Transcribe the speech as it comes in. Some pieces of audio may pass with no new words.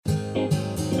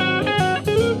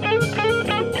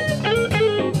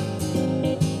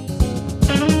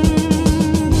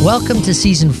Welcome to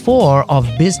Season 4 of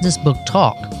Business Book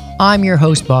Talk. I'm your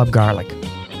host, Bob Garlick.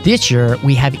 This year,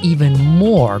 we have even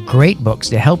more great books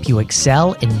to help you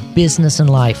excel in business and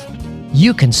life.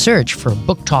 You can search for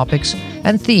book topics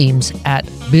and themes at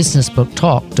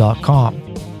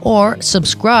businessbooktalk.com or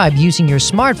subscribe using your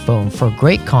smartphone for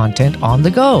great content on the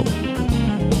go.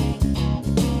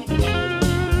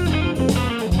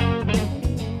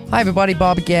 Hi everybody,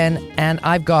 Bob again, and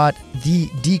I've got the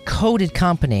Decoded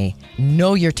Company,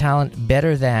 Know Your Talent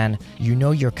Better Than You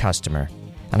Know Your Customer.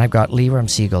 And I've got Liram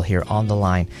Siegel here on the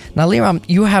line. Now, Liram,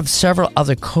 you have several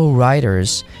other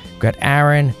co-writers. You've got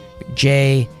Aaron,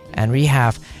 Jay, and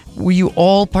Rehaf. Were you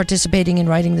all participating in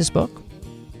writing this book?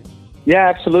 Yeah,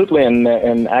 absolutely, and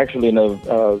actually in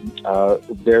a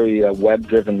very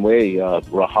web-driven way.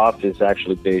 Rahaf is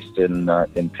actually based in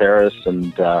Paris,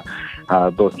 and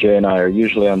both Jay and I are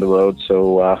usually on the road.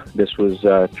 So this was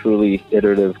a truly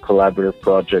iterative, collaborative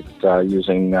project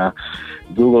using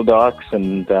Google Docs,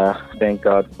 and thank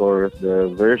God for the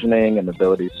versioning and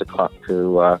abilities to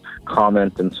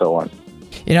comment and so on.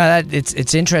 You know,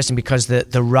 it's interesting because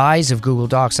the rise of Google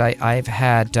Docs, I've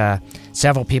had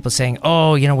several people saying,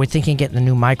 oh, you know, we're thinking of getting the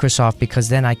new Microsoft because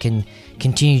then I can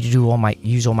continue to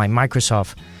use all my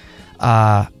Microsoft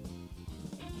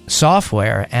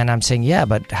software. And I'm saying, yeah,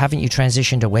 but haven't you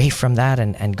transitioned away from that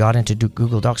and got into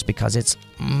Google Docs because it's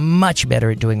much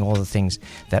better at doing all the things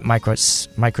that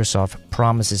Microsoft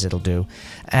promises it'll do.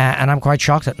 And I'm quite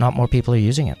shocked that not more people are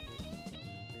using it.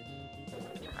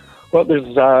 Well,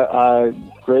 there's a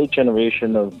great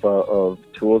generation of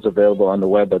tools available on the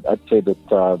web, but I'd say that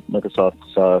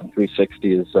Microsoft's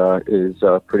 360 is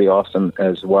pretty awesome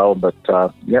as well. But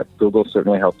yeah, Google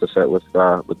certainly helped us out with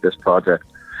this project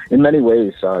in many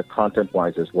ways,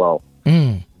 content-wise as well.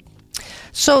 Mm.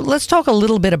 So let's talk a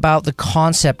little bit about the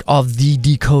concept of the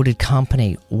Decoded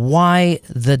Company. Why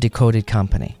the Decoded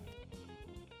Company?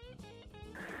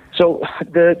 So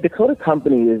the Decoded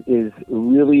Company is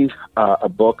really a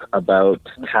book about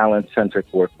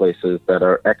talent-centric workplaces that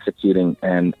are executing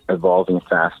and evolving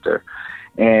faster.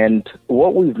 And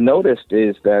what we've noticed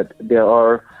is that there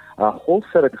are a whole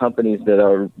set of companies that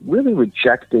are really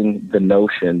rejecting the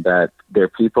notion that their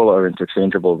people are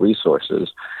interchangeable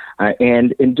resources.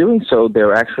 And in doing so,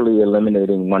 they're actually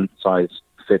eliminating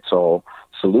one-size-fits-all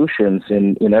solutions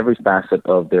in every facet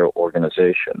of their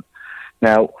organization.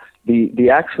 Now, the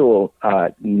actual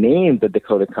name, the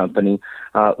Decoded Company,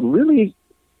 really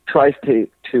tries to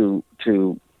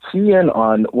key in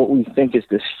on what we think is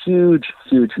this huge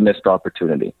missed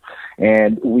opportunity.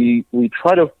 And we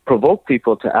try to provoke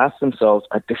people to ask themselves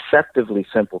a deceptively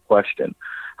simple question,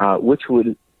 which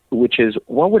is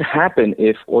what would happen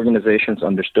if organizations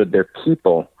understood their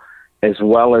people as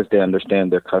well as they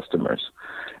understand their customers.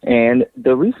 And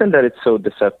the reason that it's so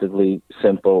deceptively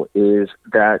simple is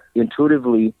that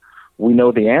intuitively we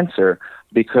know the answer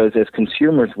because as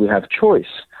consumers, we have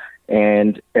choice.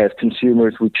 And as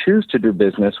consumers, we choose to do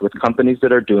business with companies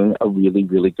that are doing a really,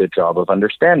 really good job of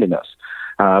understanding us.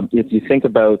 If you think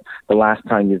about the last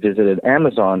time you visited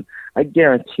Amazon, I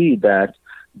guarantee that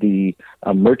the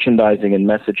merchandising and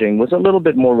messaging was a little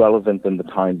bit more relevant than the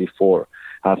time before.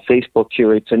 Facebook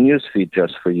curates a newsfeed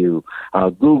just for you.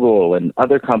 Google and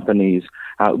other companies,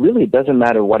 really it doesn't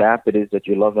matter what app it is that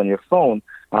you love on your phone.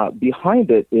 Behind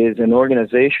it is an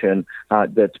organization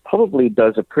that probably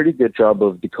does a pretty good job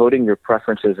of decoding your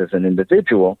preferences as an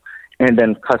individual and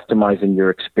then customizing your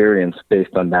experience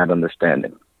based on that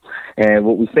understanding. And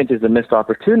what we think is a missed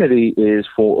opportunity is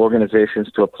for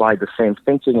organizations to apply the same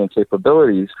thinking and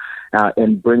capabilities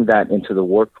and bring that into the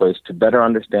workplace to better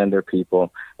understand their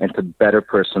people and to better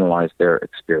personalize their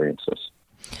experiences.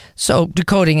 So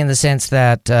decoding in the sense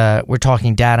that we're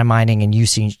talking data mining and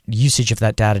usage of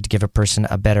that data to give a person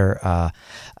a better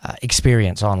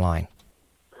experience online.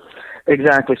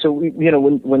 Exactly. So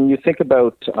when you think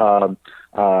about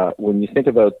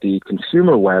the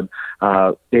consumer web,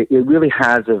 it really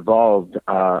has evolved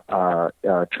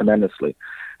tremendously.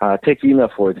 Take email,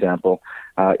 for example.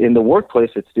 In the workplace,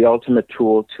 it's the ultimate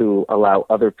tool to allow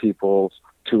other people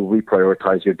to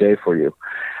reprioritize your day for you.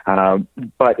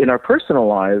 But in our personal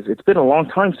lives, it's been a long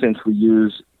time since we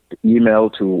used email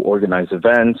to organize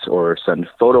events or send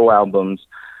photo albums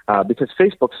because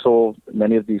Facebook sold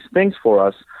many of these things for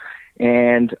us.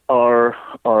 And our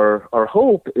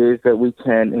hope is that we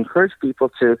can encourage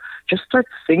people to just start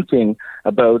thinking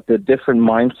about the different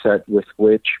mindset with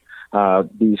which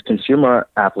these consumer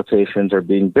applications are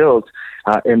being built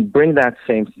and bring that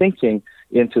same thinking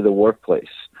into the workplace.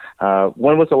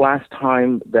 When was the last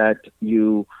time that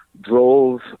you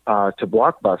drove to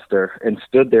Blockbuster and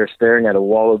stood there staring at a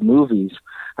wall of movies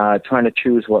trying to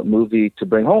choose what movie to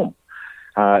bring home?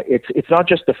 It's not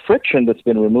just the friction that's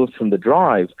been removed from the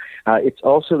drive. It's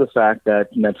also the fact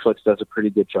that Netflix does a pretty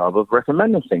good job of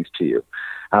recommending things to you.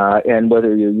 And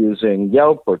whether you're using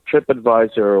Yelp or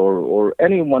TripAdvisor or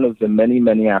any one of the many,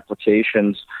 many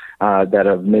applications that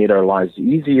have made our lives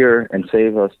easier and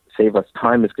save us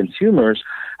time as consumers,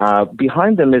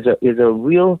 behind them is a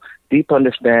real deep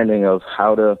understanding of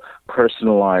how to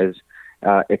personalize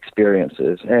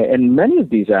experiences. And many of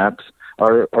these apps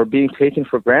are being taken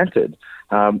for granted.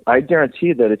 I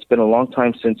guarantee that it's been a long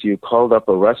time since you called up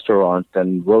a restaurant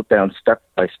and wrote down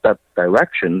step-by-step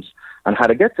directions on how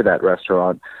to get to that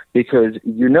restaurant, because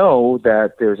you know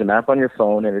that there's an app on your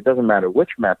phone, and it doesn't matter which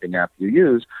mapping app you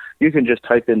use, you can just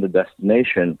type in the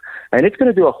destination, and it's going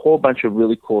to do a whole bunch of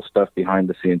really cool stuff behind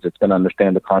the scenes. It's going to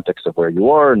understand the context of where you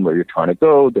are and where you're trying to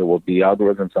go. There will be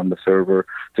algorithms on the server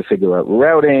to figure out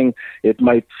routing. It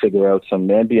might figure out some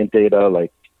ambient data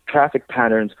like traffic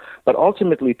patterns, but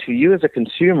ultimately to you as a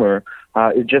consumer,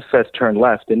 it just says turn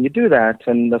left, and you do that,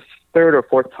 and the third or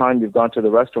fourth time you've gone to the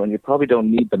restaurant, you probably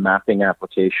don't need the mapping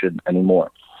application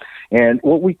anymore. And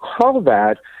what we call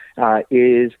that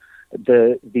is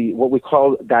what we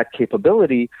call that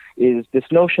capability is this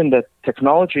notion that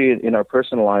technology in our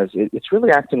personal lives, it's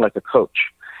really acting like a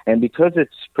coach. And because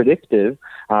it's predictive,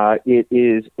 it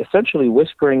is essentially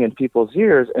whispering in people's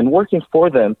ears and working for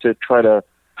them to try to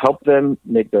help them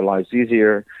make their lives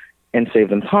easier and save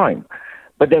them time.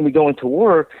 But then we go into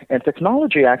work, and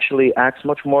technology actually acts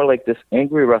much more like this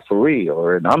angry referee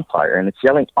or an umpire, and it's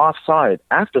yelling offside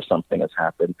after something has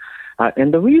happened.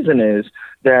 And the reason is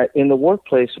that in the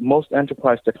workplace, most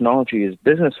enterprise technology is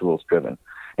business rules driven.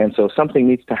 And so something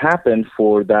needs to happen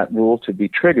for that rule to be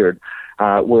triggered,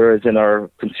 whereas in our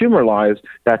consumer lives,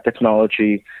 that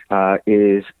technology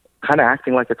is kind of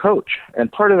acting like a coach.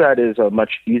 And part of that is a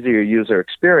much easier user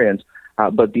experience,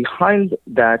 but behind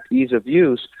that ease of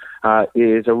use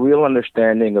is a real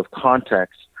understanding of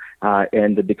context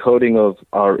and the decoding of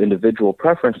our individual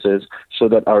preferences so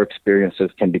that our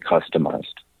experiences can be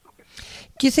customized.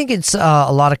 Do you think it's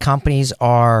a lot of companies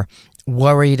are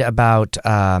worried about,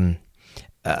 I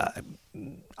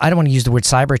don't want to use the word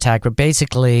cyber attack, but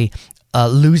basically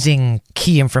losing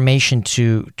key information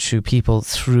to people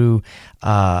through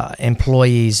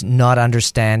employees not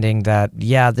understanding that,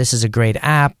 yeah, this is a great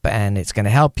app and it's going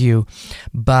to help you,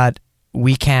 but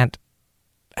we can't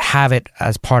have it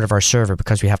as part of our server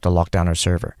because we have to lock down our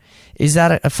server. Is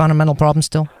that a fundamental problem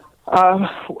still?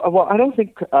 Well, I don't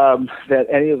think that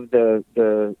any of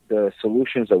the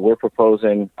solutions that we're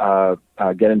proposing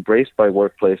get embraced by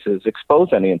workplaces, expose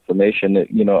any information.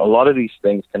 You know, a lot of these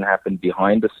things can happen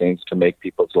behind the scenes to make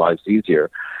people's lives easier.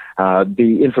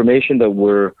 The information that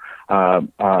we're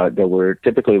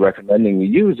typically recommending we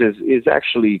use is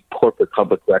actually corporate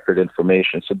public record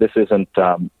information. So this isn't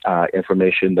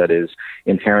information that is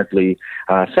inherently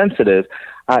sensitive.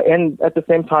 And at the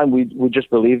same time, we just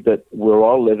believe that we're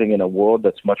all living in a world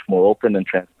that's much more open and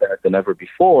transparent than ever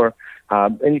before.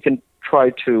 And you can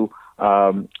try to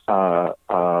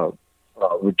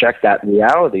reject that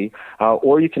reality,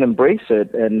 or you can embrace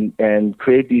it and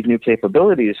create these new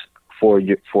capabilities for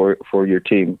your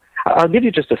team. I'll give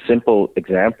you just a simple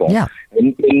example. Yeah.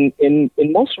 In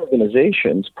most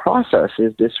organizations, process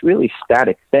is this really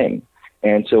static thing.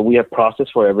 And so we have process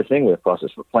for everything. We have process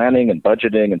for planning and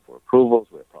budgeting and for approvals.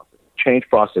 We have process for change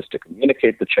process to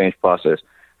communicate the change process.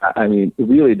 I mean,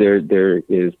 really, there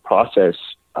is process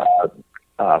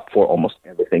for almost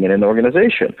everything in an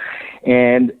organization.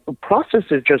 And process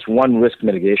is just one risk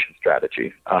mitigation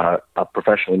strategy. A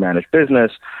professionally managed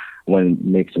business, when it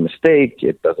makes a mistake,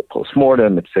 it does a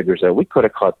postmortem, it figures out we could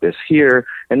have caught this here,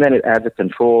 and then it adds a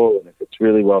control, and if it's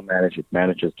really well managed, it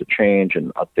manages to change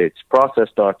and updates process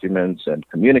documents and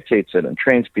communicates it and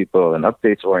trains people and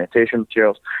updates orientation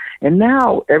materials. And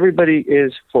now everybody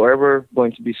is forever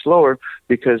going to be slower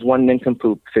because one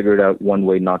nincompoop figured out one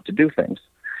way not to do things.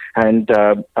 And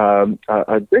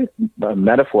a great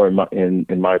metaphor, in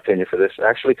my opinion, for this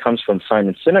actually comes from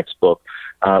Simon Sinek's book,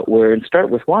 where in Start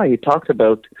With Why, he talked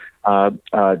about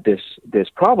this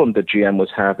problem that GM was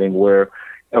having, where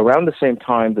around the same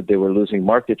time that they were losing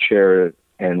market share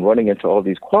and running into all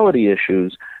these quality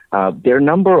issues, their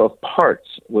number of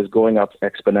parts was going up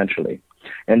exponentially.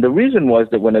 And the reason was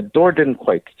that when a door didn't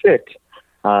quite fit,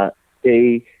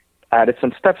 they added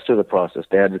some steps to the process.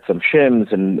 They added some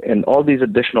shims, and all these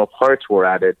additional parts were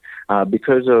added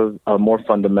because of a more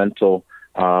fundamental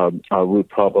root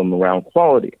problem around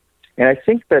quality. And I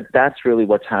think that that's really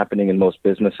what's happening in most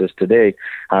businesses today.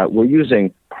 We're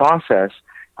using process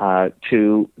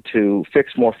to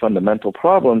fix more fundamental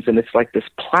problems, and it's like this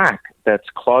plaque that's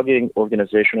clogging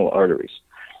organizational arteries.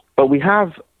 But we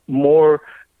have more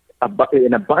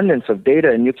an abundance of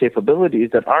data and new capabilities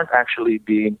that aren't actually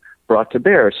being brought to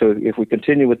bear. So if we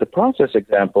continue with the process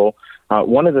example,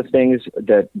 one of the things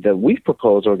that we've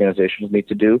proposed organizations need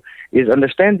to do is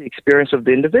understand the experience of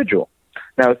the individual.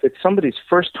 Now, if it's somebody's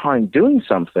first time doing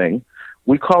something,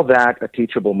 we call that a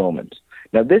teachable moment.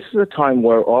 Now, this is a time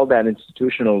where all that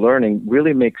institutional learning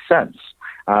really makes sense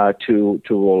to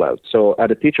roll out. So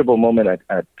at a teachable moment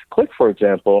at Click, for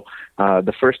example,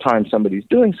 the first time somebody's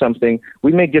doing something,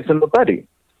 we may give them a buddy.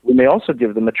 We may also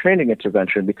give them a training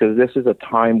intervention because this is a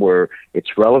time where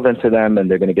it's relevant to them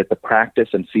and they're going to get the practice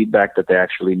and feedback that they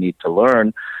actually need to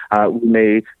learn. We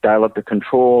may dial up the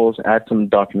controls, add some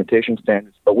documentation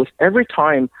standards, but with every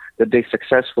time that they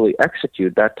successfully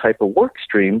execute that type of work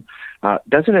stream,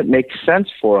 doesn't it make sense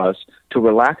for us to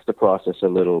relax the process a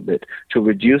little bit, to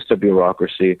reduce the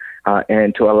bureaucracy,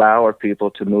 and to allow our people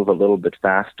to move a little bit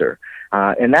faster?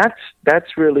 And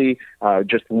that's really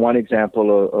just one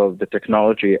example of the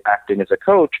technology acting as a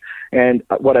coach. And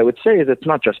what I would say is it's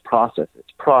not just process.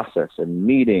 It's process and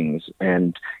meetings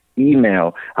and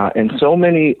email and so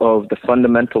many of the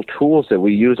fundamental tools that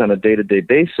we use on a day-to-day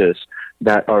basis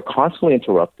that are constantly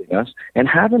interrupting us and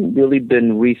haven't really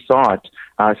been rethought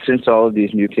since all of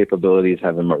these new capabilities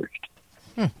have emerged.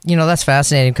 You know, that's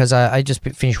fascinating because I just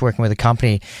finished working with a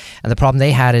company, and the problem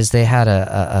they had is they had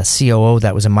a COO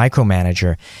that was a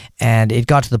micromanager, and it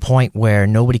got to the point where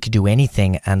nobody could do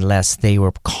anything unless they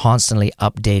were constantly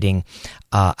updating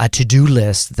a to-do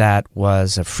list that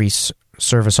was a free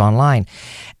service online.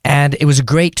 And it was a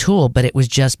great tool, but it was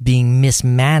just being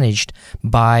mismanaged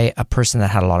by a person that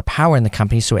had a lot of power in the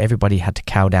company, so everybody had to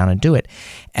cow down and do it.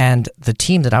 And the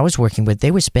team that I was working with,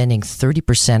 they were spending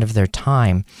 30% of their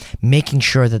time making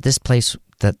sure that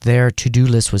that their to-do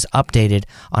list was updated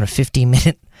on a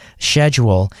 15-minute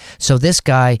schedule, so this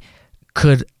guy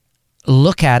could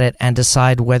look at it and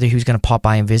decide whether he was going to pop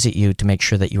by and visit you to make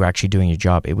sure that you were actually doing your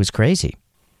job. It was crazy.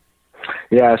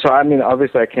 Yeah, so I mean,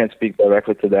 obviously I can't speak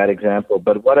directly to that example,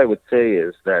 but what I would say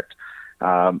is that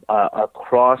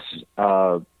across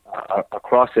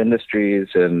industries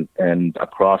and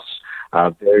across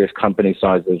various company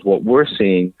sizes, what we're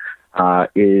seeing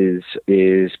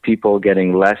is people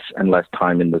getting less and less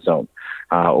time in the zone.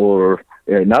 Or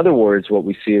in other words, what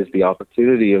we see is the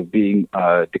opportunity of being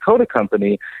a Dakota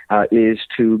company is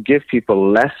to give people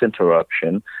less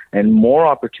interruption and more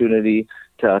opportunity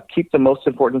to keep the most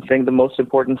important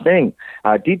thing.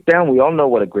 Deep down, we all know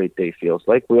what a great day feels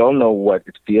like. We all know what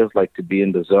it feels like to be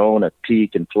in the zone at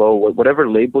peak and flow, whatever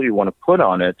label you want to put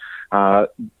on it.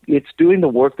 It's doing the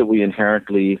work that we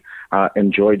inherently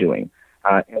enjoy doing.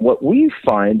 And what we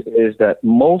find is that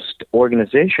most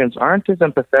organizations aren't as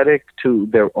empathetic to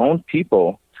their own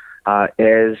people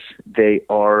as they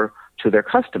are to their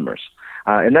customers.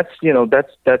 And that's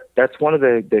one of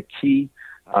the key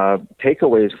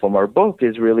takeaways from our book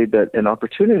is really that an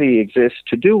opportunity exists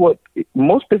to do what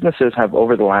most businesses have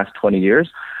over the last 20 years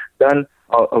done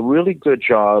a really good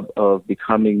job of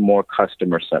becoming more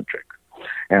customer-centric.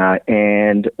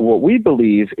 And what we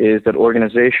believe is that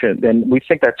organizations, and we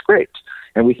think that's great,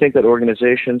 and we think that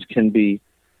organizations can be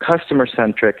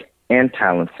customer-centric and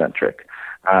talent-centric.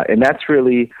 And that's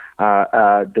really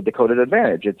the Dakota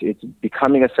advantage. It's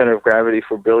becoming a center of gravity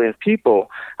for brilliant people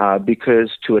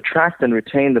because to attract and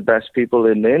retain the best people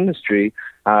in the industry,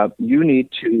 you need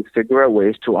to figure out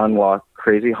ways to unlock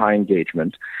crazy high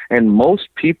engagement. And most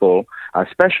people,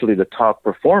 especially the top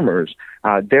performers,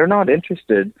 they're not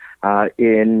interested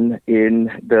in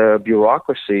the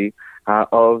bureaucracy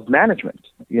of management.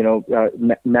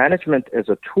 Management as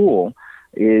a tool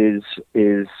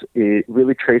it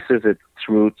really traces its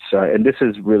roots, and this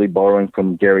is really borrowing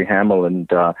from Gary Hamel,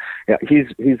 and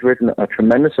he's written a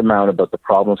tremendous amount about the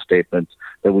problem statements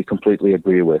that we completely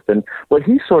agree with. And what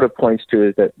he sort of points to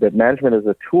is that management as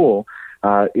a tool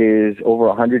is over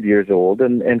 100 years old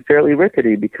and fairly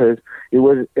rickety because it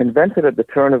was invented at the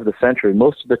turn of the century.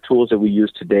 Most of the tools that we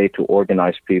use today to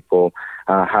organize people,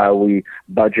 how we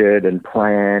budget and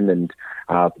plan and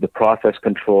the process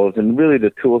controls, and really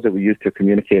the tools that we use to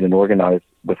communicate and organize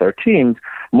with our teams,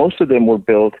 most of them were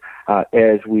built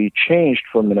as we changed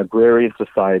from an agrarian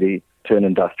society to an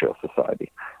industrial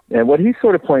society. And what he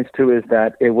sort of points to is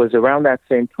that it was around that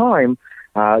same time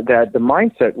that the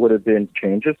mindset would have been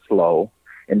change is slow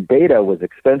and data was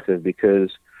expensive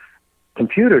because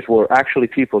computers were actually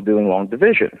people doing long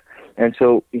division. And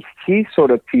so he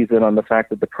sort of keys in on the fact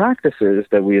that the practices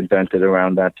that we invented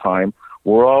around that time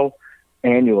were all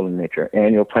annual in nature,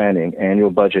 annual planning,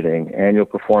 annual budgeting, annual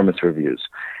performance reviews.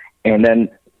 And then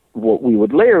what we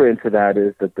would layer into that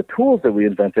is that the tools that we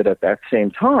invented at that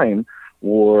same time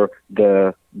were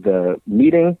the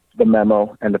meeting, the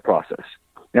memo, and the process.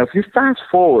 Now, if you fast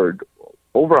forward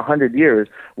over 100 years,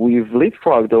 we've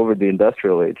leapfrogged over the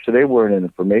industrial age. Today, we're in an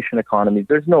information economy.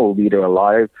 There's no leader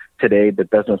alive today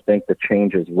that doesn't think that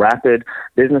change is rapid.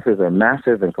 Businesses are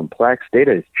massive and complex.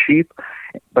 Data is cheap.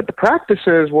 But the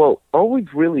practices, well, all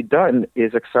we've really done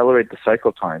is accelerate the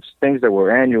cycle times. Things that were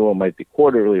annual might be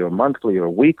quarterly or monthly or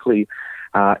weekly.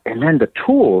 And then the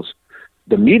tools,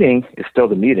 the meeting is still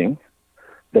the meeting.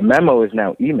 The memo is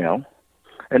now email.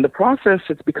 And the process,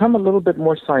 it's become a little bit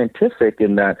more scientific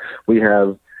in that we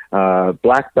have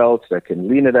black belts that can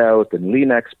lean it out and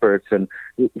lean experts. And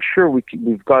sure,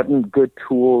 we've gotten good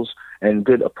tools and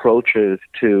good approaches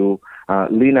to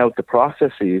lean out the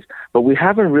processes, but we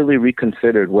haven't really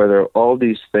reconsidered whether all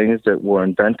these things that were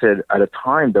invented at a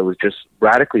time that was just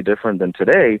radically different than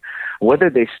today, whether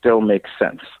they still make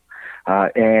sense.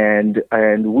 And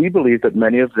we believe that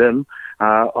many of them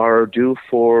are due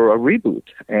for a reboot.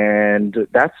 And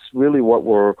that's really what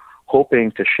we're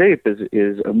hoping to shape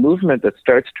is a movement that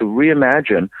starts to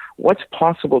reimagine what's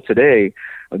possible today,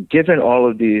 given all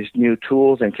of these new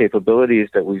tools and capabilities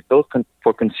that we've built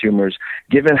for consumers,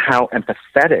 given how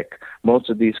empathetic most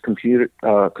of these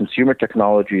consumer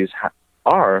technologies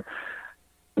are.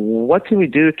 What can we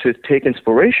do to take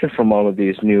inspiration from all of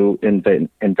these new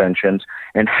inventions,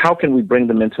 and how can we bring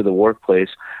them into the workplace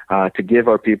to give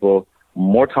our people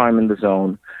more time in the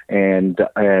zone and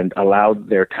allow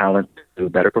their talent to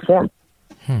better perform?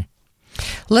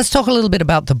 Let's talk a little bit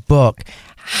about the book.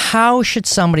 How should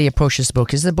somebody approach this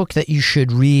book? Is it a book that you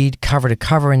should read cover to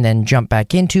cover and then jump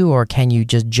back into, or can you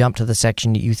just jump to the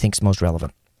section that you think is most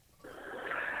relevant?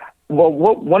 Well,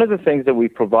 one of the things that we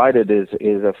provided is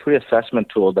a free assessment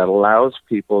tool that allows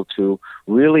people to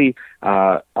really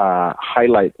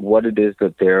highlight what it is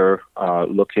that they're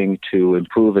looking to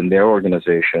improve in their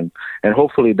organization. And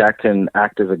hopefully that can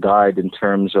act as a guide in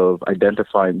terms of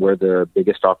identifying where the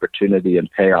biggest opportunity and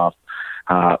payoff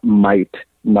might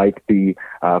be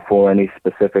for any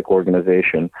specific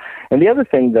organization. And the other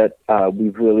thing that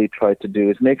we've really tried to do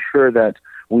is make sure that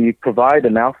we provide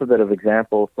an alphabet of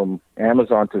examples from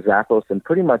Amazon to Zappos and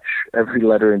pretty much every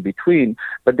letter in between,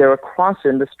 but they're across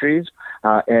industries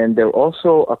and they're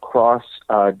also across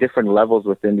different levels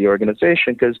within the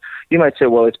organization, because you might say,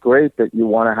 well, it's great that you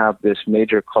want to have this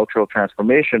major cultural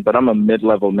transformation, but I'm a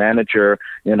mid-level manager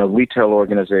in a retail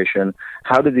organization.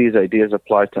 How do these ideas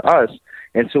apply to us?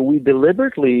 And so we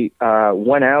deliberately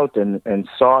went out and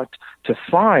sought to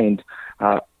find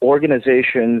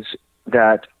organizations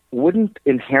that wouldn't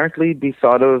inherently be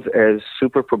thought of as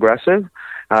super progressive,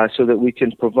 so that we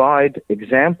can provide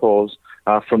examples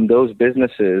from those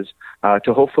businesses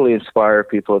to hopefully inspire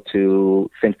people to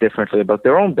think differently about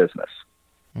their own business.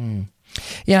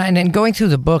 Yeah, and then going through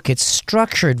the book, it's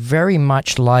structured very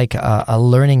much like a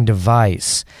learning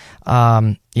device.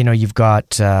 You've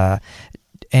got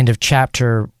end of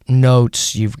chapter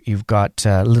notes. You've got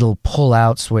little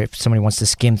pull-outs where if somebody wants to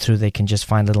skim through, they can just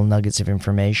find little nuggets of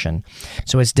information.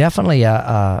 So it's definitely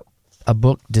a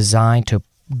book designed to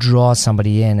draw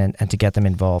somebody in and to get them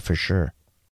involved for sure.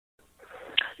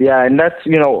 Yeah, and that's,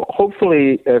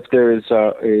 hopefully if there is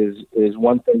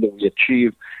one thing that we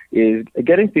achieve is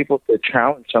getting people to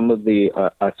challenge some of the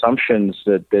assumptions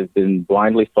that they've been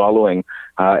blindly following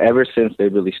ever since they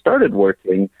really started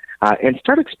working, and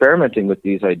start experimenting with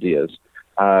these ideas.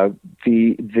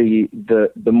 The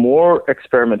more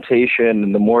experimentation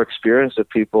and the more experience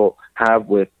that people have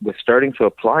with starting to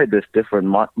apply this different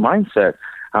mindset,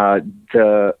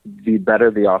 the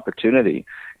better the opportunity.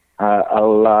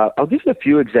 I'll give you a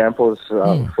few examples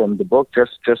from the book,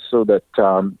 just so that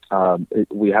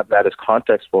we have that as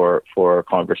context for our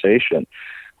conversation.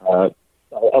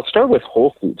 I'll start with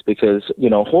Whole Foods, because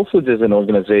Whole Foods is an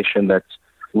organization that's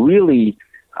really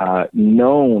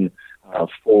known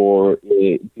for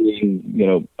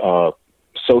being,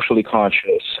 socially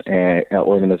conscious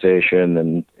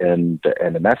organization and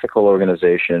an ethical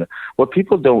organization. What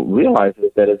people don't realize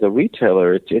is that as a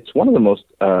retailer, it's one of the most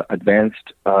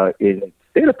advanced in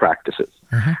data practices.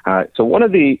 Mm-hmm. So one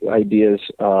of the ideas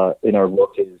in our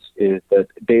book is that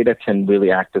data can really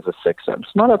act as a sixth sense,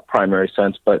 not a primary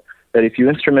sense, but that if you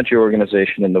instrument your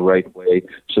organization in the right way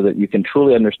so that you can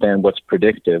truly understand what's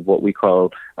predictive, what we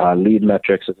call lead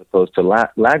metrics as opposed to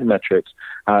lag metrics,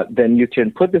 then you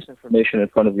can put this information in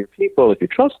front of your people if you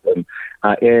trust them.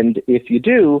 And if you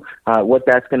do, what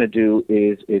that's going to do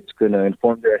is it's going to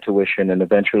inform their intuition, and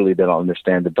eventually they'll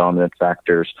understand the dominant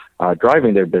factors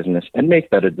driving their business and make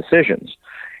better decisions.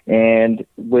 And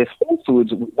with Whole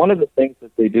Foods, one of the things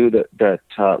that they do that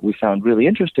we found really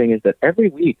interesting is that every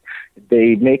week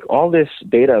they make all this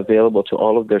data available to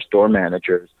all of their store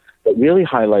managers that really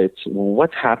highlights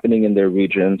what's happening in their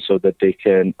region so that they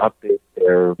can update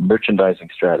their merchandising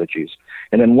strategies.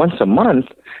 And then once a month,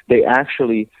 they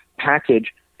actually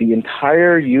package the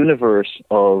entire universe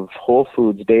of Whole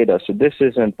Foods data. So this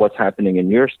isn't what's happening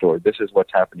in your store. This is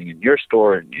what's happening in your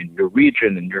store, in your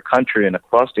region, in your country, and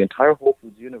across the entire Whole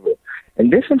Foods universe.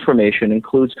 And this information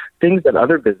includes things that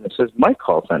other businesses might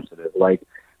call sensitive, like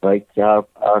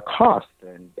cost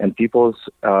and people's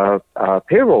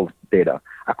payroll data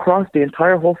across the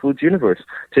entire Whole Foods universe,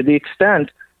 to the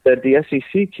extent that the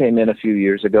SEC came in a few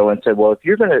years ago and said, well, if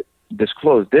you're going to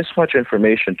disclose this much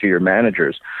information to your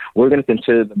managers, we're going to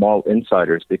consider them all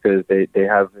insiders because they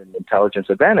have an intelligence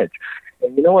advantage.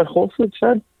 And you know what Whole Foods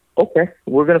said? Okay,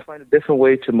 we're going to find a different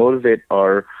way to motivate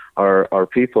our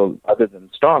people other than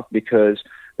stock, because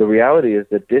the reality is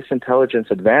that this intelligence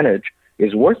advantage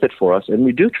is worth it for us, and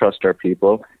we do trust our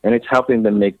people, and it's helping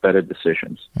them make better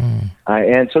decisions.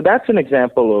 And so that's an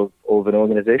example of an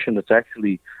organization that's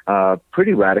actually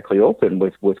pretty radically open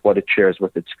with what it shares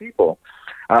with its people.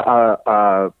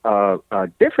 A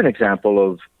different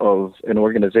example of an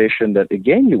organization that,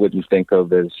 again, you wouldn't think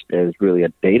of as really a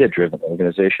data-driven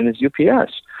organization is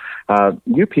UPS.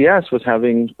 UPS was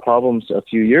having problems a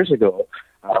few years ago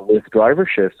with driver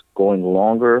shifts going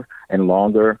longer and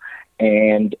longer.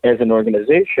 And as an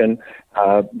organization,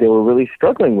 they were really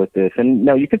struggling with this. And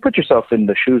now you can put yourself in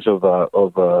the shoes of a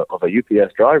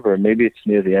UPS driver. Maybe it's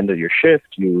near the end of your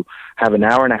shift. You have an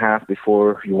hour and a half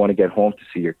before you want to get home to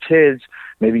see your kids.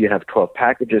 Maybe you have 12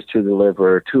 packages to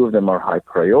deliver. 2 of them are high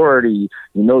priority.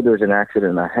 You know there's an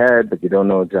accident ahead, but you don't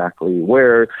know exactly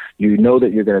where. You know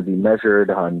that you're going to be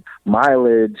measured on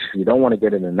mileage. You don't want to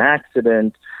get in an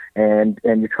accident. And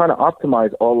you're trying to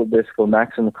optimize all of this for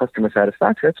maximum customer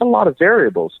satisfaction. It's a lot of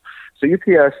variables. So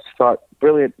UPS thought,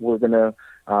 brilliant, we're going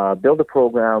to build a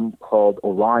program called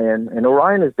Orion. And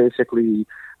Orion is basically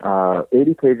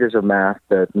 80 pages of math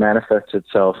that manifests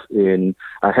itself in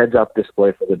a heads-up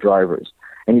display for the drivers.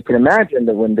 And you can imagine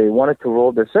that when they wanted to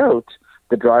roll this out,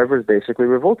 the drivers basically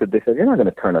revolted. They said, you're not going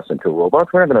to turn us into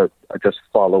robots. We're not going to just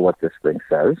follow what this thing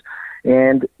says.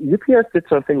 And UPS did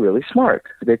something really smart.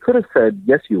 They could have said,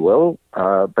 yes, you will,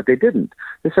 but they didn't.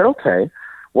 They said, okay,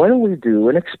 why don't we do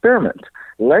an experiment?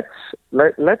 Let's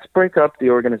break up the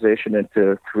organization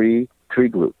into three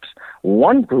groups.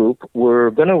 One group,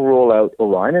 we're going to roll out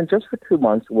Orion, and just for 2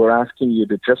 months, we're asking you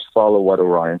to just follow what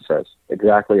Orion says,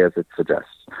 exactly as it suggests.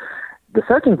 The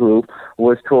second group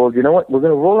was told, you know what, we're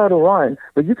going to roll out Orion,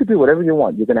 but you could do whatever you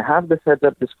want. You're going to have this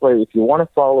heads-up display. If you want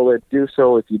to follow it, do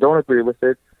so. If you don't agree with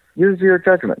it, use your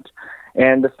judgment.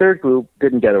 And the third group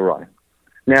didn't get Orion.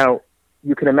 Now,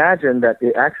 you can imagine that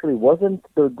it actually wasn't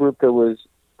the group that was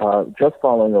just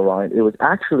following Orion. It was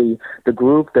actually the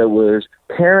group that was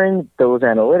pairing those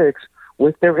analytics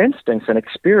with their instincts and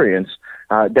experience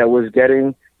that was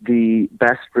getting the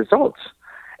best results.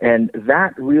 And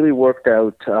that really worked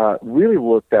out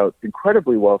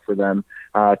incredibly well for them.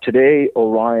 Today,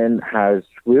 Orion has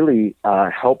really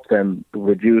helped them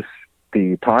reduce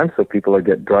the time, so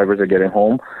drivers are getting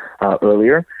home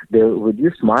earlier. They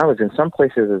reduce mileage in some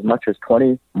places as much as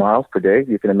 20 miles per day.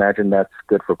 You can imagine that's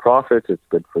good for profits. It's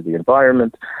good for the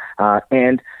environment.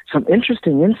 And some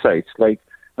interesting insights, like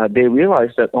they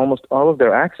realized that almost all of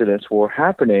their accidents were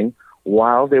happening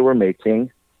while they were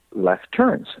making left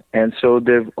turns. And so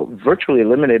they've virtually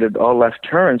eliminated all left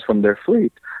turns from their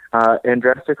fleet and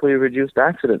drastically reduced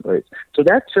accident rates. So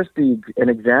that's just an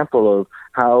example of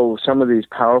how some of these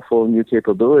powerful new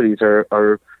capabilities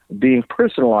are being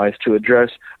personalized to address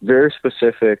very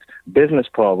specific business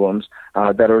problems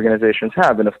that organizations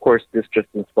have. And of course, this just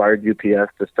inspired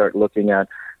UPS to start looking at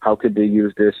how could they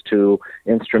use this to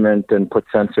instrument and put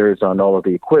sensors on all of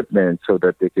the equipment so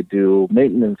that they could do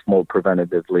maintenance more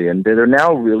preventatively. And they're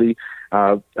now really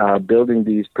building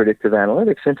these predictive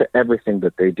analytics into everything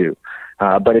that they do.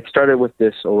 But it started with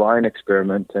this Orion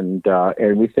experiment, and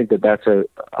we think that that's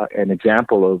an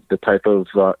example of the type of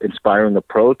inspiring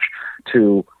approach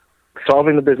to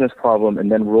solving the business problem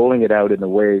and then rolling it out in a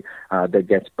way that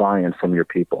gets buy-in from your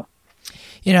people.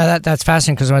 You know, that's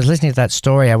fascinating, because when I was listening to that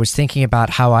story, I was thinking about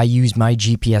how I use my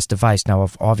GPS device. Now,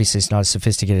 obviously, it's not as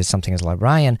sophisticated as something as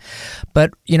Orion,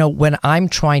 but, you know, when I'm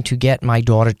trying to get my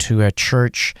daughter to a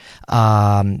church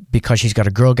because she's got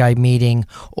a Girl Guide meeting,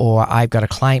 or I've got a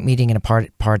client meeting in a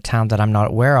part of town that I'm not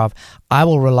aware of, I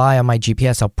will rely on my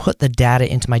GPS. I'll put the data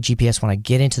into my GPS when I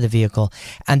get into the vehicle,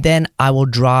 and then I will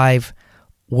drive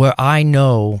where I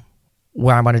know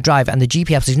where I'm going to drive. And the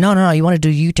GPS says, no, you want to do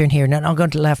a U-turn here. No, go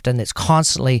to the left. And it's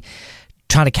constantly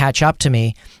trying to catch up to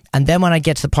me. And then when I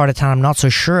get to the part of town I'm not so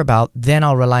sure about, then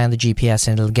I'll rely on the GPS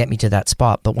and it'll get me to that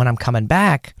spot. But when I'm coming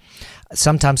back,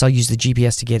 sometimes I'll use the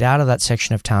GPS to get out of that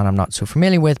section of town I'm not so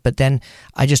familiar with, but then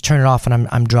I just turn it off and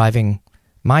I'm driving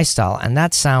my style. And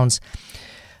that sounds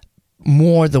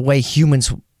more the way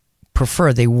humans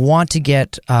prefer. They want to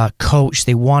get coached.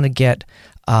 They want to get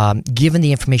given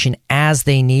the information as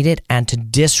they need it, and to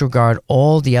disregard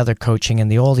all the other coaching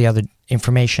and all the other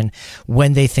information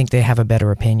when they think they have a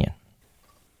better opinion.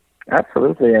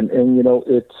 Absolutely, and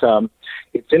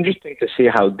it's interesting to see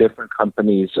how different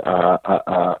companies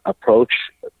approach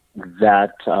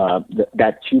that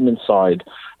human side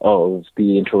of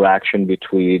the interaction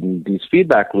between these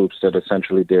feedback loops that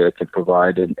essentially they can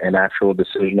provide and actual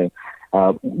decisioning.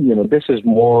 This is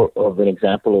more of an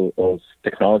example of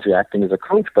technology acting as a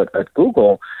coach, but at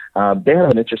Google, they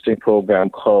have an interesting program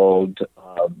called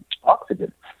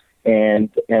Oxygen. And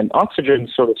Oxygen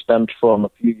sort of stemmed from a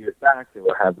few years back. They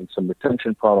were having some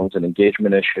retention problems and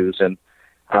engagement issues. And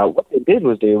what they did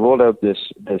was they rolled out this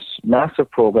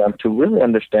massive program to really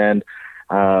understand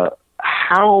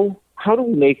how do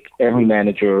we make every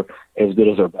manager as good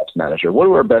as our best manager? What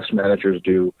do our best managers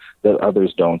do that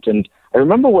others don't? And I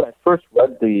remember when I first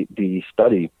read the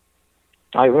study,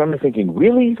 I remember thinking,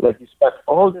 really? Like, you spent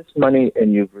all this money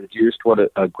and you've reduced what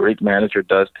a great manager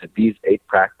does to these 8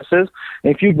 practices?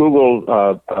 And if you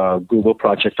Google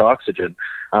Project Oxygen,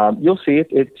 you'll see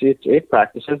it's 8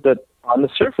 practices that on the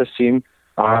surface seem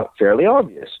fairly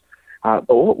obvious. But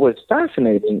what was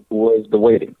fascinating was the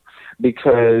weighting.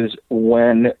 Because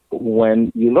when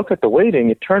you look at the weighting,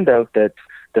 it turned out that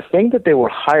the thing that they were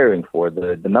hiring for,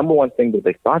 the number one thing that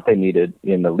they thought they needed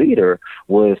in the leader,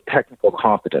 was technical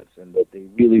competence, and that they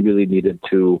really, really needed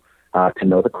to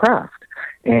know the craft.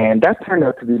 And that turned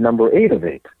out to be number 8 of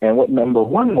 8. And what number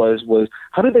 1 was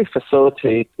how do they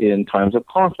facilitate in times of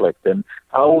conflict, and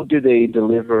how do they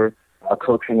deliver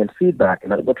coaching and feedback,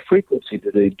 and at what frequency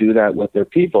do they do that with their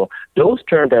people? Those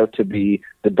turned out to be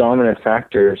the dominant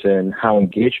factors in how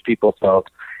engaged people felt.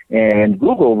 And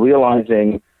Google,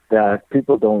 realizing that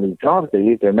people don't leave jobs, they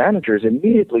leave their managers,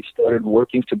 immediately started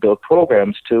working to build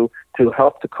programs to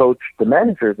help to coach the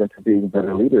managers into being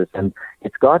better leaders. And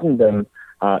it's gotten them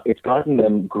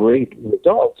great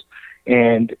results.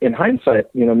 And in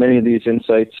hindsight, many of these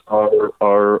insights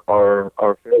are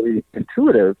fairly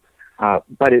intuitive.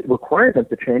 But it required them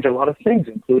to change a lot of things,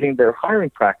 including their hiring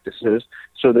practices,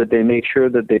 so that they make sure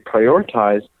that they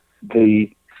prioritize the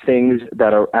things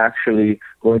that are actually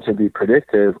going to be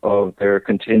predictive of their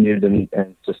continued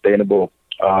and sustainable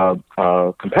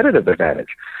competitive advantage.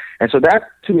 And so that,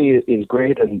 to me, is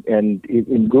great. And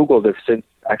in Google, they've since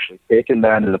actually taken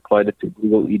that and applied it to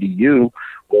Google EDU,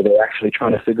 where they're actually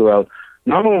trying to figure out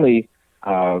not only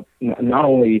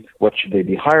what should they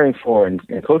be hiring for and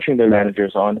coaching their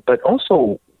managers on, but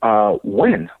also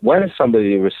when is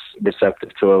somebody receptive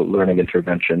to a learning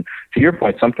intervention? To your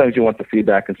point, sometimes you want the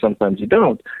feedback and sometimes you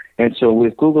don't. And so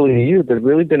with Google EDU, they've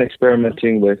really been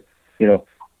experimenting with,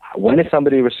 when is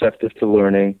somebody receptive to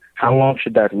learning? How long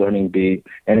should that learning be?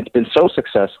 And it's been so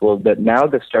successful that now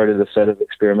they've started a set of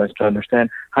experiments to understand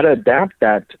how to adapt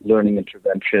that learning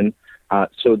intervention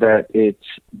so that it's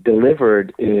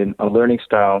delivered in a learning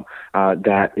style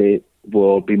that it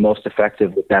will be most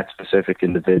effective with that specific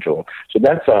individual. So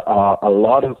that's a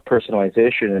lot of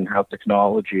personalization in how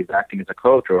technology is acting as a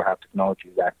coach or how technology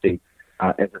is acting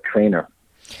as a trainer.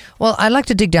 Well, I'd like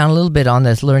to dig down a little bit on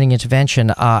this learning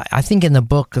intervention. I think in the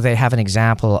book they have an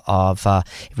example of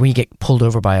when you get pulled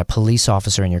over by a police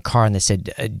officer in your car and they said,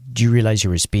 do you realize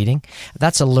you were speeding?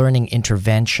 That's a learning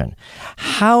intervention.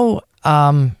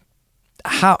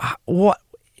 What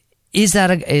is that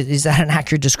an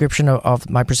accurate description of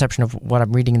my perception of what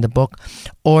I'm reading in the book,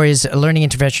 or is a learning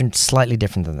intervention slightly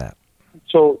different than that?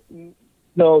 So,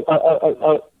 no,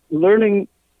 learning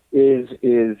is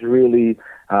really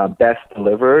best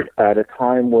delivered at a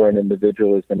time where an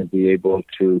individual is going to be able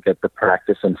to get the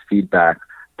practice and feedback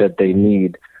that they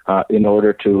need in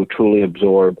order to truly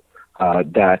absorb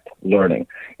that learning.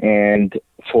 And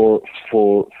for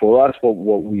us,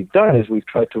 what we've done is we've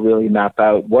tried to really map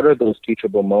out what are those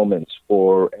teachable moments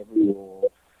for every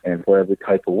role and for every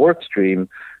type of work stream,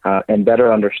 and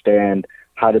better understand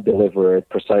how to deliver it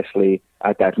precisely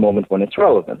at that moment when it's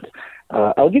relevant.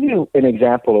 I'll give you an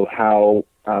example of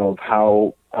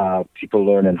how people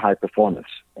learn in high performance,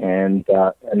 and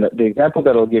the example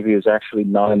that I'll give you is actually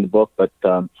not in the book, but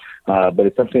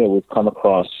it's something that we've come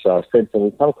across since, and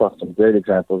we've come across some great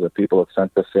examples that people have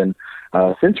sent us in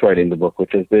since writing the book,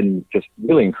 which has been just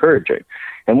really encouraging.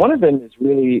 And one of them is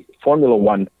really Formula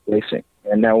One racing.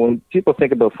 And now when people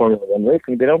think about Formula One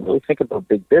racing, they don't really think about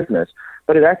big business,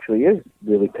 but it actually is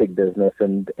really big business,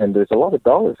 and there's a lot of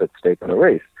dollars at stake on a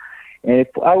race. And if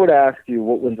I were to ask you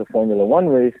what wins a Formula One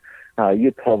race,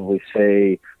 you'd probably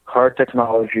say car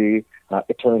technology.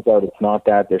 It turns out it's not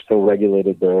that. They're so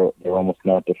regulated, they're almost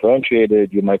not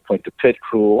differentiated. You might point to pit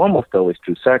crew, almost always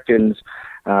 2 seconds.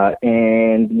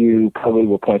 And you probably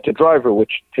will point to driver,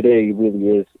 which today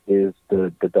really is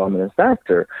the dominant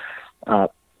factor.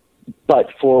 But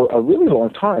for a really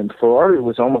long time, Ferrari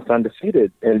was almost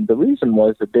undefeated. And the reason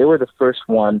was that they were the first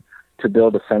one to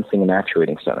build a sensing and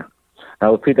actuating center.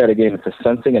 I'll repeat that again. It's a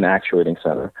sensing and actuating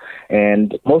center.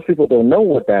 And most people don't know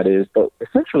what that is, but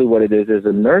essentially what it is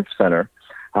a nerve center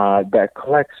that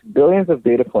collects billions of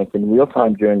data points in real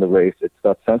time during the race. It's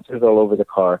got sensors all over the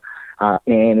car.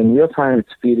 And in real time, it's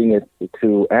feeding it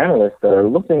to analysts that are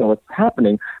looking at what's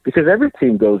happening, because every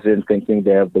team goes in thinking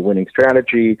they have the winning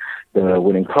strategy, the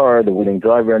winning car, the winning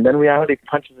driver, and then reality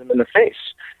punches them in the face.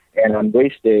 And on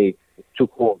race day, it's too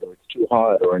cold or it's too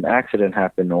hot or an accident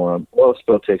happened or an oil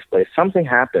spill takes place. Something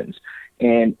happens,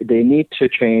 and they need to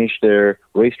change their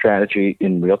race strategy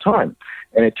in real time.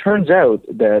 And it turns out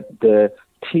that the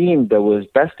team that was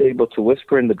best able to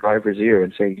whisper in the driver's ear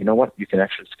and say, you know what, you can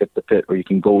actually skip the pit or you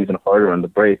can go even harder on the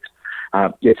brakes.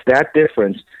 It's that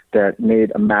difference that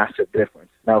made a massive difference.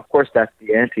 Now, of course, that's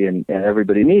the ante, and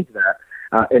everybody needs that.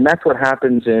 And that's what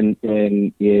happens in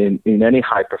any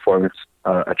high performance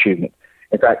achievement.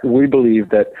 In fact, we believe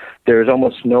that there's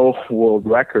almost no world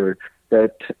record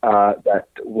that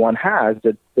one has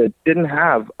that didn't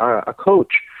have a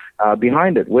coach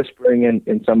behind it, whispering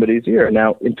in somebody's ear.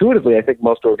 Now, intuitively, I think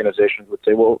most organizations would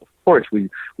say, well, of course,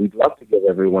 we'd love to give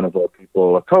every one of our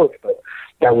people a coach, but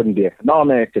that wouldn't be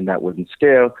economic and that wouldn't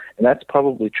scale. And that's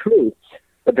probably true.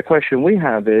 But the question we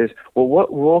have is, well,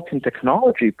 what role can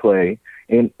technology play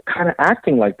in kind of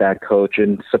acting like that coach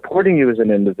and supporting you as an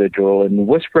individual and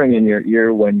whispering in your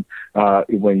ear when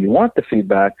you want the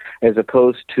feedback, as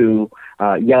opposed to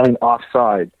yelling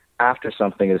offside after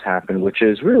something has happened, which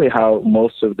is really how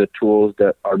most of the tools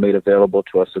that are made available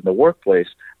to us in the workplace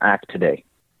act today.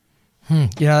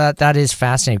 You know, that is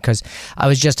fascinating, because I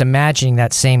was just imagining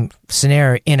that same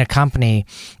scenario in a company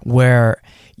where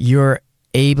you're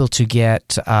able to get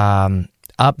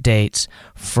updates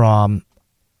from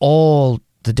all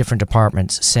the different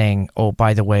departments saying, oh,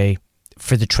 by the way,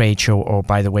 for the trade show, or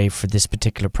by the way, for this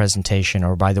particular presentation,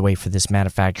 or by the way, for this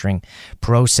manufacturing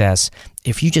process,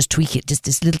 if you just tweak it just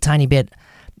this little tiny bit,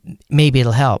 maybe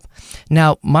it'll help.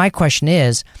 Now, my question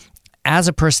is, as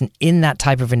a person in that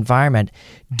type of environment,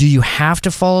 do you have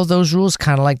to follow those rules,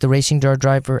 kind of like the racing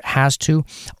driver has to?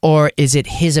 Or is it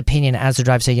his opinion as the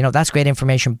driver say, you know, that's great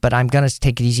information, but I'm going to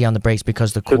take it easy on the brakes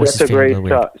because the course is feeling a little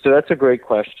weird? So that's a great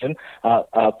question.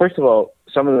 First of all,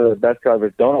 some of the best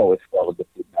drivers don't always follow the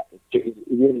feedback. It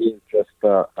really is just,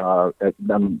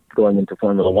 I'm going into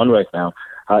Formula One right now,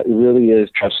 it really is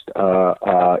just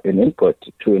an input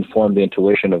to inform the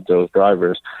intuition of those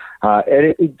drivers.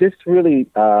 And this really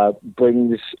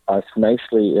brings us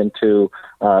nicely into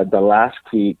the last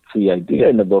key idea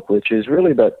in the book, which is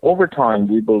really that over time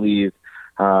we believe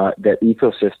that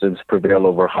ecosystems prevail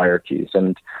over hierarchies.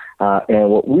 And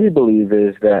what we believe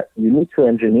is that you need to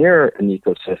engineer an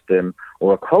ecosystem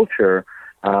or a culture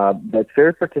that's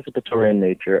very participatory in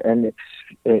nature, and it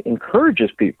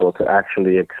encourages people to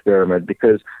actually experiment,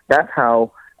 because that's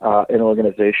how an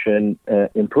organization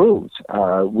improves.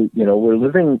 We're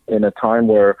living in a time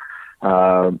where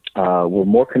we're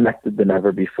more connected than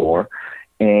ever before,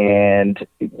 and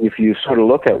if you sort of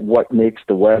look at what makes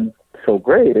the web so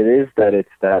great, it is that it's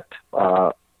that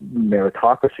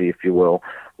meritocracy, if you will,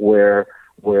 where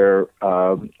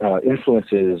influence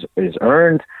is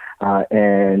earned.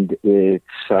 And it's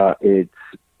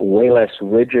way less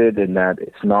rigid in that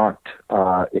it's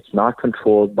not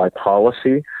controlled by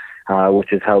policy,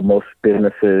 which is how most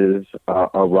businesses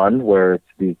are run, where it's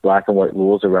these black and white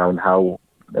rules around how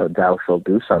thou shall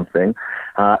do something.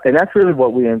 And that's really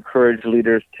what we encourage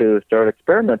leaders to start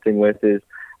experimenting with, is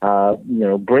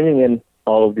bringing in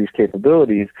all of these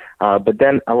capabilities, but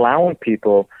then allowing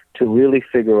people to really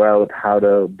figure out how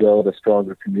to build a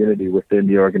stronger community within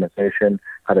the organization,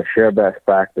 how to share best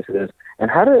practices, and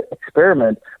how to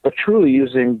experiment, but truly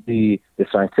using the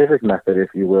scientific method, if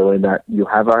you will, in that you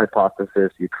have a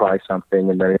hypothesis, you try something,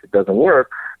 and then if it doesn't work,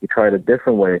 you try it a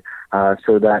different way,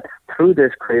 so that through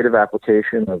this creative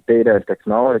application of data and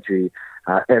technology,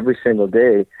 every single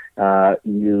day,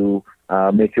 you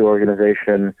make your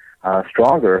organization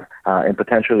stronger and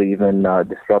potentially even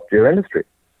disrupt your industry.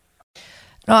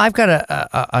 Now, I've got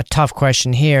a tough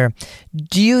question here.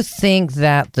 Do you think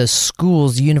that the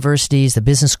schools, the universities, the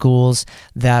business schools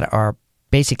that are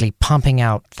basically pumping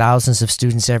out thousands of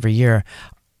students every year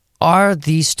Are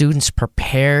these students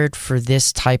prepared for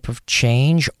this type of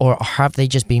change, or have they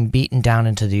just been beaten down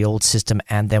into the old system,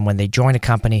 and then when they join a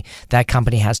company, that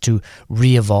company has to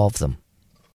re-evolve them?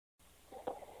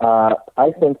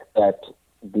 I think that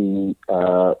there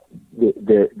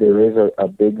is a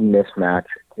big mismatch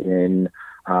in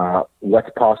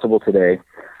what's possible today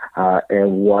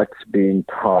and what's being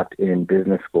taught in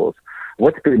business schools.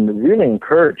 What's been really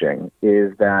encouraging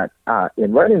is that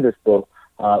in writing this book,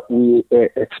 we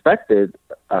expected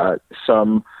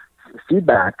some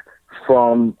feedback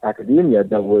from academia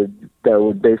that would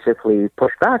basically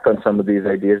push back on some of these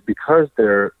ideas because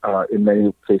they're in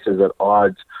many cases at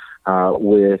odds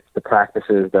with the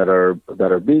practices that are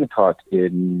being taught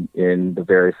in the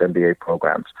various MBA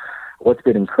programs. What's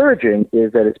been encouraging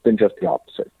is that it's been just the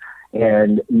opposite,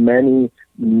 and many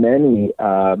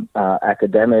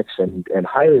academics and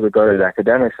highly regarded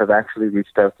academics have actually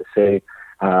reached out to say,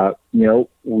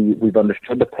 we've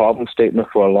understood the problem statement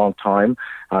for a long time.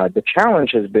 The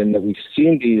challenge has been that we've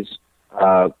seen these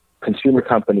consumer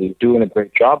companies doing a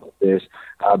great job of this,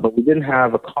 but we didn't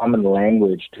have a common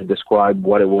language to describe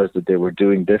what it was that they were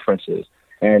doing differences.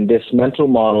 And this mental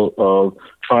model of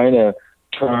trying to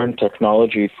turn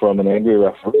technology from an angry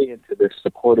referee into this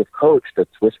supportive coach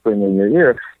that's whispering in your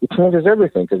ear, it changes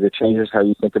everything, because it changes how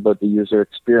you think about the user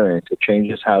experience. It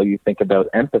changes how you think about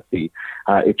empathy.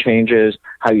 It changes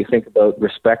how you think about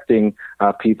respecting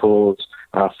people's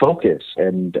focus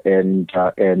and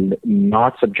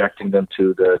not subjecting them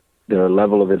to the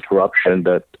level of interruption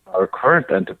that our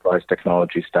current enterprise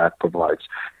technology stack provides.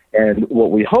 And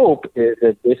what we hope is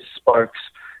that this sparks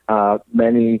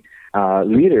many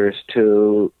leaders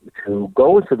to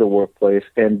go into the workplace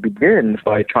and begin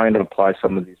by trying to apply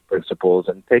some of these principles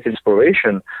and take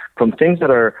inspiration from things that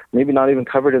are maybe not even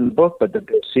covered in the book, but that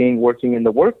they're seeing working in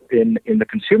the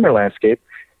consumer landscape,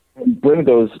 and bring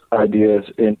those ideas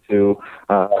into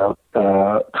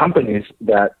companies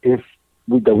that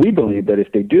we believe that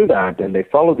if they do that and they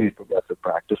follow these progressive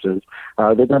practices,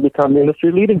 they're going to become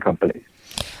industry-leading companies.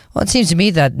 Well, it seems to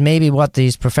me that maybe what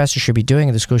these professors should be doing,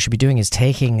 and the school should be doing, is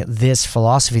taking this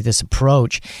philosophy, this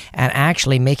approach, and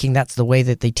actually making that the way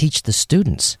that they teach the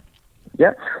students.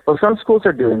 Yeah, well, some schools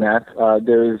are doing that.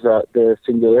 There's the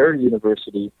Singularity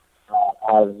University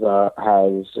has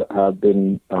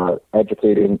been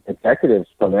educating executives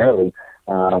primarily,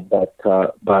 but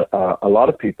a lot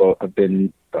of people have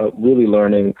been really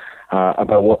learning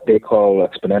about what they call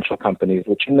exponential companies,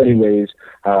 which in many ways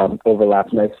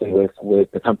overlaps nicely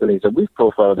with the companies that we've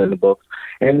profiled in the book.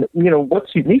 And,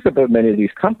 what's unique about many of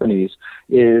these companies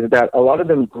is that a lot of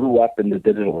them grew up in the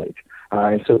digital age.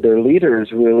 And so their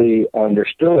leaders really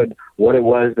understood what it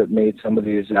was that made some of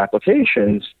these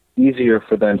applications easier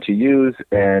for them to use,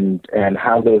 and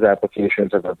how those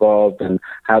applications have evolved and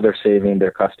how they're saving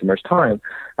their customers time.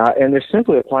 And they're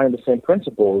simply applying the same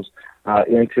principles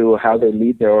into how they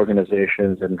lead their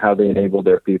organizations and how they enable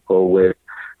their people with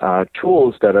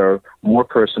tools that are more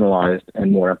personalized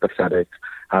and more empathetic,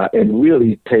 and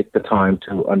really take the time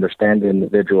to understand the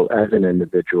individual as an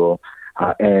individual,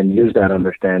 and use that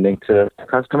understanding to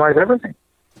customize everything.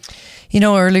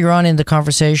 Earlier on in the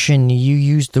conversation, you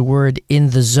used the word "in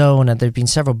the zone," and there have been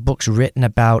several books written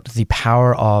about the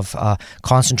power of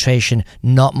concentration,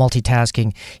 not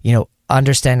multitasking,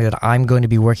 understanding that I'm going to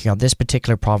be working on this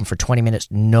particular problem for 20 minutes,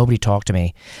 nobody talk to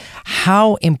me.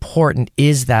 How important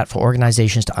is that for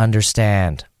organizations to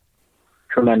understand?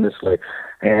 Tremendously.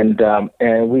 And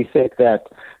we think that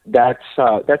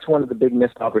that's one of the big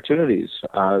missed opportunities.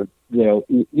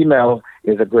 Email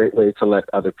is a great way to let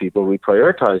other people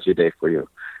reprioritize your day for you.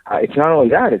 It's not only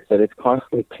that; it's that it's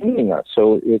constantly pinging us.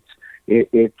 So it's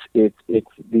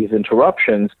these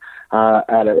interruptions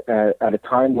at a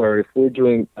time where if we're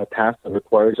doing a task that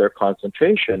requires our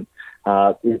concentration,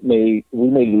 we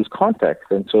may lose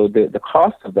context, and so the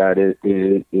cost of that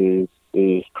is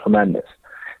tremendous.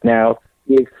 Now,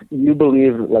 if you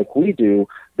believe, like we do,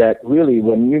 that really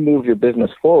when you move your business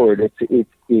forward,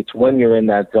 it's when you're in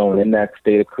that zone, in that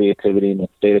state of creativity, in that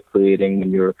state of creating,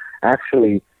 when you're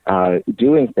actually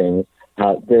doing things,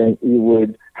 then you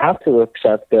would have to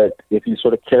accept that if you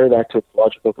sort of carry that to its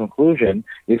logical conclusion,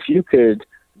 if you could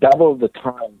double the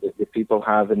time that the people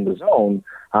have in the zone,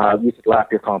 you could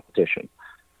lap your competition.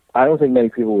 I don't think many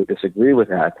people would disagree with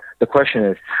that. The question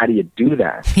is, how do you do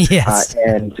that? Yes.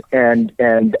 And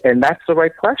that's the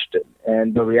right question.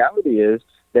 And the reality is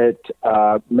that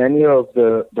many of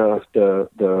the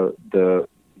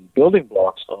building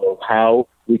blocks of how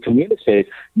we communicate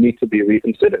need to be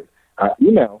reconsidered.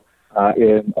 Email,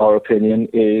 in our opinion,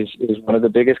 is one of the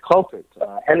biggest culprits.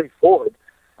 Henry Ford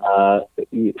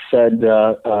said,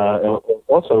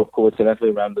 also coincidentally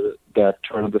around that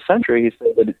turn of the century, he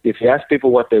said that if you asked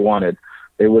people what they wanted,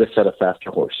 they would have said a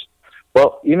faster horse.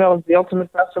 Well, email is the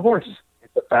ultimate faster horse.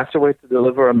 It's a faster way to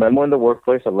deliver a memo in the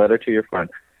workplace, a letter to your friend.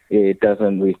 It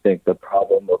doesn't rethink the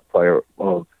problem of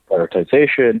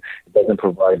prioritization. It doesn't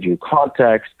provide you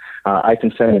context. I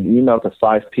can send an email to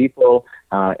 5 people,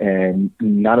 and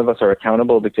none of us are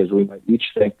accountable because we might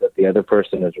each think that the other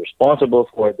person is responsible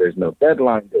for it. There's no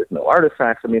deadline. There's no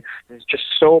artifacts. I mean, there's just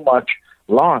so much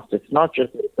lost. It's not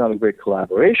just that it's not a great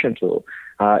collaboration tool.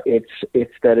 It's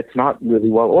that it's not really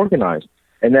well organized.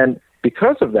 And then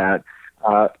because of that,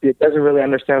 it doesn't really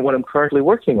understand what I'm currently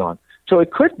working on. So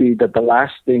it could be that the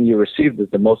last thing you received is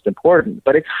the most important,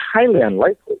 but it's highly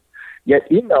unlikely.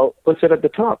 Yet email puts it at the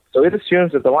top. So it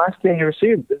assumes that the last thing you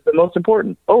received is the most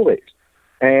important, always.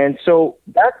 And so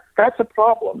that's a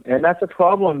problem. And that's a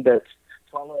problem that's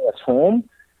following us home.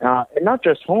 And not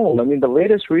just home. I mean, the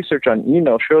latest research on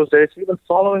email shows that it's even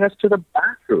following us to the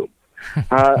bathroom.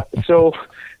 So,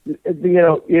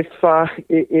 if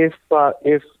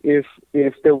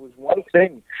there was one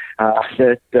thing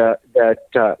that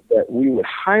we would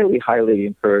highly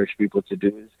encourage people to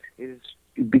do is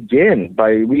begin by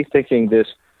rethinking this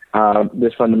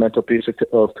fundamental piece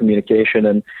of communication,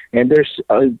 and there's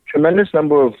a tremendous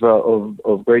number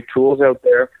of great tools out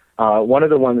there. One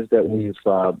of the ones that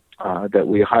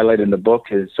we highlight in the book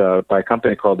is by a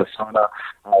company called Asana.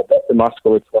 Dr.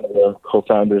 Moskowitz, one of the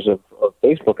co-founders of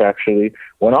Facebook, actually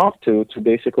went off to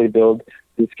basically build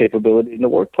these capabilities in the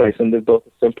workplace, and they've built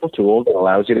a simple tool that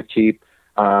allows you to keep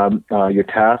your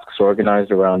tasks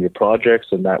organized around your projects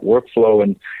and that workflow,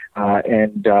 and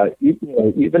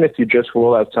even if you just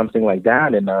roll out something like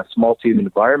that in a small team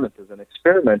environment as an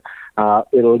experiment,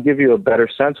 it'll give you a better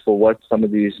sense for what some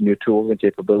of these new tools and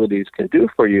capabilities can do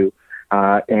for you,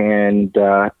 and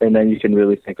then you can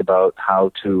really think about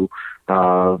how to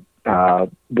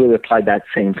really apply that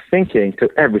same thinking to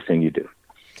everything you do.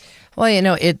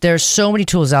 Well, there's so many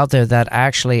tools out there that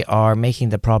actually are making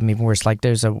the problem even worse. Like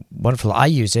there's a wonderful, I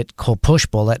use it, called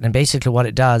Pushbullet, and basically what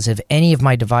it does, if any of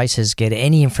my devices get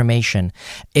any information,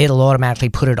 it'll automatically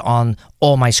put it on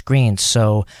all my screens.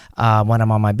 So when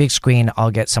I'm on my big screen,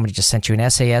 I'll get somebody just sent you an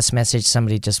SAS message,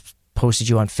 somebody just posted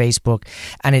you on Facebook,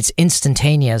 and it's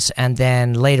instantaneous. And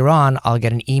then later on, I'll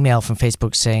get an email from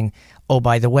Facebook saying, oh,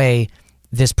 by the way,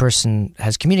 this person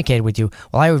has communicated with you.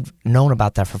 Well, I would have known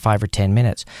about that for 5 or 10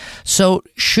 minutes. So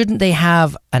shouldn't they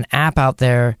have an app out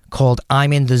there called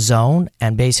I'm in the Zone?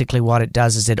 And basically what it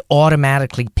does is it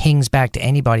automatically pings back to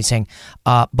anybody saying,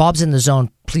 Bob's in the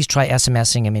zone. Please try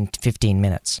SMSing him in 15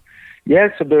 minutes. Yeah,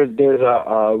 so there's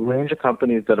a range of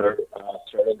companies that are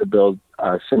starting to build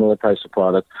similar types of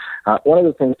products. One of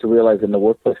the things to realize in the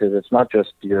workplace is it's not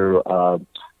just your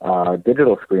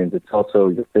digital screens, it's also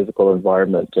your physical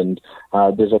environment. And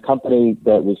there's a company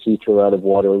that we feature out of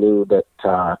Waterloo that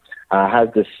has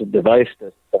this device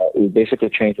that basically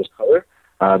changes color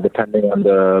depending on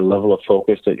the level of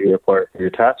focus that you require for your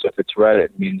task. So if it's red,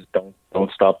 it means don't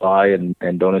stop by and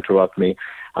don't interrupt me.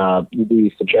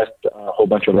 We suggest a whole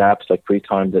bunch of apps like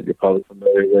FreeTime that you're probably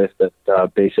familiar with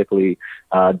that basically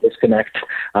disconnect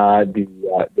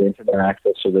the internet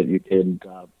access so that you can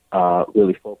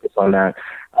really focus on that.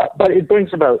 But it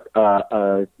brings about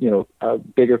a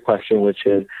bigger question, which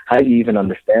is how do you even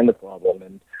understand the problem?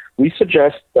 And we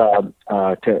suggest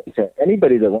to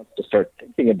anybody that wants to start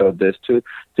thinking about this to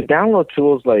download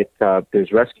tools like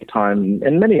there's Rescue Time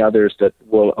and many others that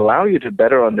will allow you to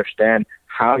better understand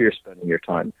how you're spending your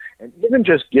time. And even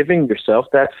just giving yourself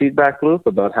that feedback loop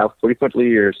about how frequently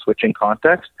you're switching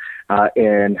context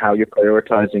and how you're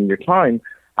prioritizing your time,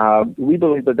 we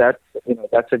believe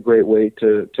that's a great way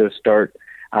to start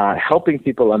helping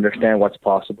people understand what's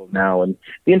possible now. And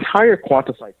the entire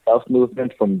quantified self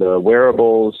movement, from the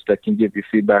wearables that can give you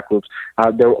feedback loops,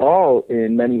 they're all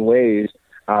in many ways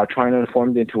trying to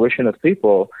inform the intuition of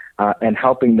people and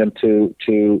helping them to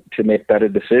make better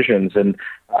decisions. And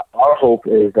our hope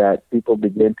is that people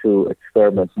begin to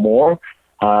experiment more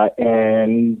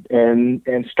and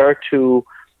start to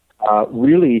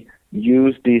really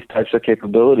use these types of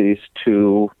capabilities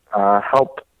to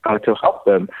help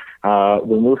them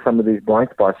remove some of these blind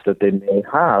spots that they may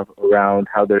have around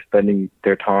how they're spending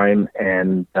their time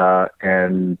and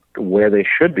where they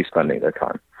should be spending their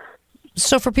time.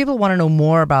 So for people who want to know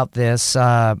more about this,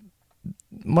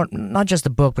 not just the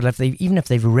book, but even if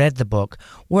they've read the book,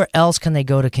 where else can they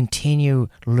go to continue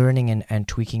learning and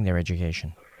tweaking their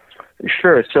education?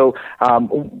 Sure. So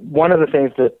one of the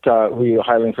things that we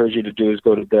highly encourage you to do is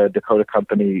go to the Dakota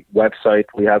Company website.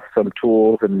 We have some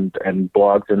tools and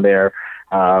blogs in there.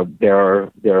 There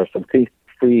are some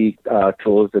free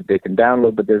tools that they can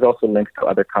download, but there's also links to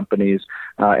other companies,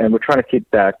 and we're trying to keep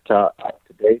that up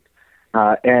to date.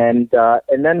 And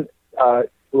then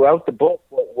throughout the book,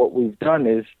 what we've done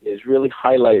is really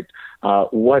highlight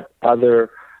what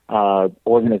other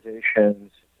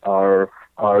organizations are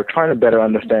trying to better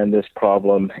understand this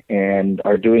problem and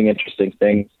are doing interesting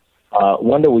things.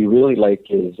 One that we really like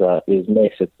is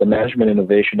MIX. It's the Management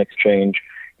Innovation Exchange,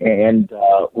 and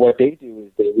what they do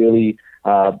is they really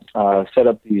set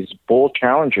up these bold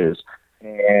challenges,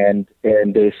 and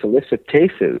they solicit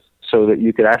cases so that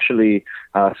you could actually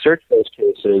search those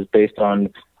cases based on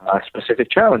specific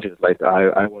challenges, like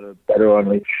I want to better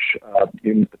unleash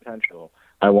human potential.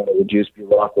 I want to reduce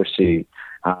bureaucracy.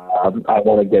 I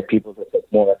want to get people to think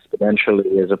more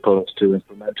exponentially as opposed to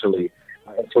incrementally.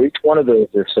 And so each one of those,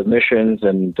 their submissions,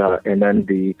 and then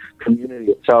the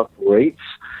community itself rates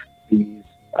these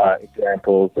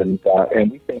examples, and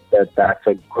we think that that's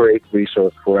a great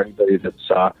resource for anybody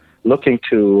that's looking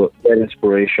to get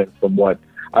inspiration from what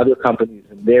other companies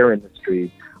in their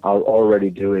industry are already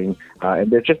doing. And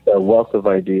there's just a wealth of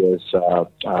ideas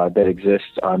that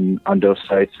exist on those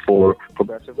sites for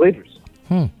progressive leaders.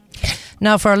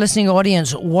 Now, for our listening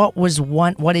audience, what is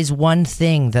one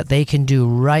thing that they can do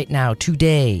right now,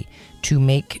 today, to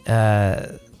make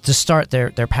to start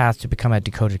their path to become a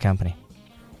Decoded company?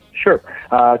 Sure.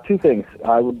 Two things.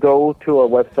 I would go to our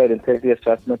website and take the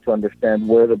assessment to understand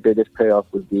where the biggest payoff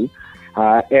would be,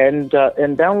 and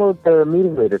download the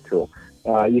Meeting Rater tool.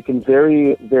 You can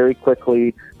very, very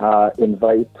quickly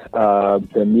invite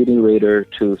the Meeting Rater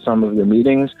to some of your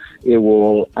meetings. It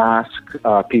will ask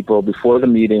people before the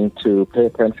meeting to pay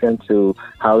attention to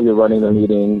how you're running the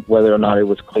meeting, whether or not it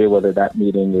was clear whether that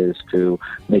meeting is to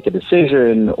make a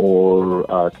decision or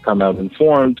to come out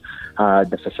informed,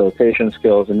 the facilitation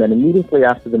skills. And then immediately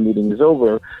after the meeting is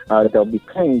over, they'll be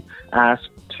pinged, asked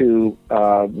to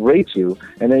rate you,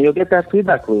 and then you'll get that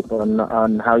feedback loop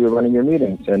on how you're running your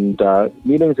meetings. And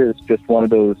meetings is just one of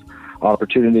those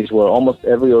opportunities where almost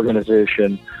every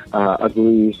organization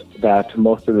agrees that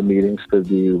most of the meetings could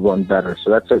be run better. So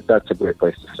that's a great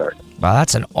place to start. Well,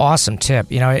 that's an awesome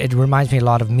tip. It reminds me a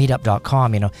lot of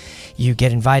meetup.com. You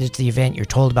get invited to the event, you're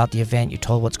told about the event, you're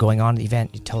told what's going on at the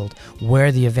event, you're told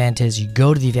where the event is, you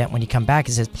go to the event, when you come back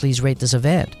it says, please rate this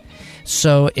event.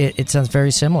 So it sounds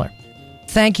very similar.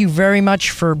 Thank you very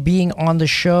much for being on the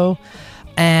show,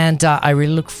 and I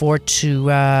really look forward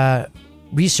to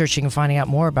researching and finding out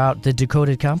more about the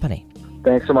Decoded company.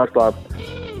 Thanks so much, Bob.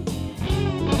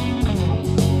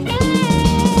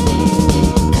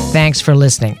 Thanks for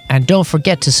listening, and don't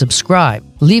forget to subscribe,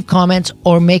 leave comments,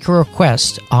 or make a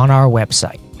request on our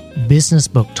website,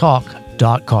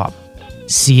 businessbooktalk.com.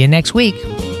 See you next week.